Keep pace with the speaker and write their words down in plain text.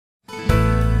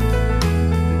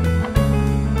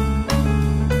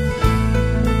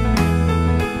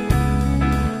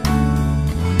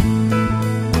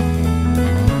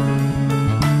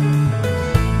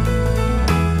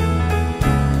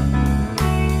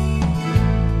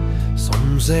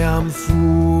say I'm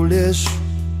foolish,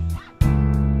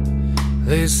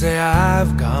 they say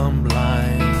I've gone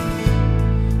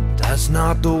blind. That's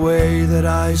not the way that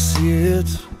I see it.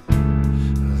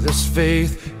 This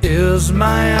faith is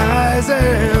my eyes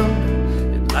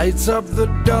and it lights up the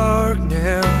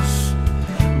darkness,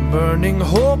 burning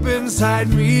hope inside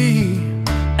me.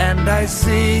 And I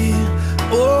see,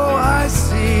 oh I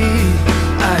see,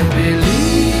 I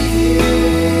believe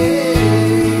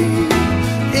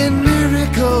in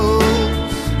miracles.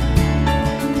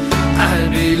 I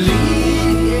believe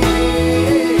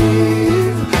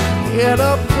in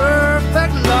a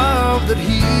perfect love that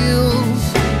heals.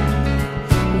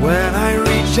 When I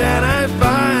reach and I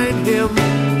find Him,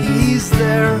 He's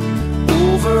there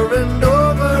over and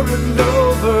over and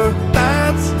over.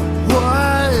 That's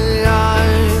why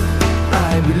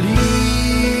I believe.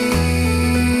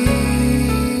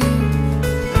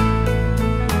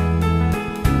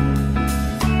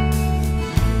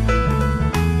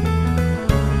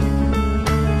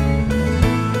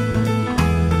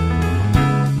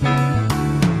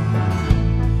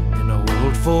 In a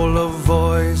world full of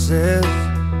voices,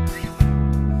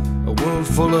 a world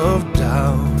full of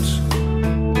doubt,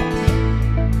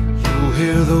 you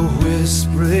hear the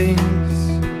whisperings.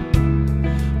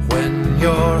 When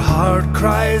your heart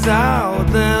cries out,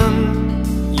 then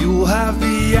you have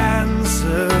the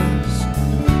answers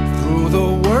through the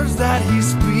words that He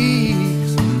speaks.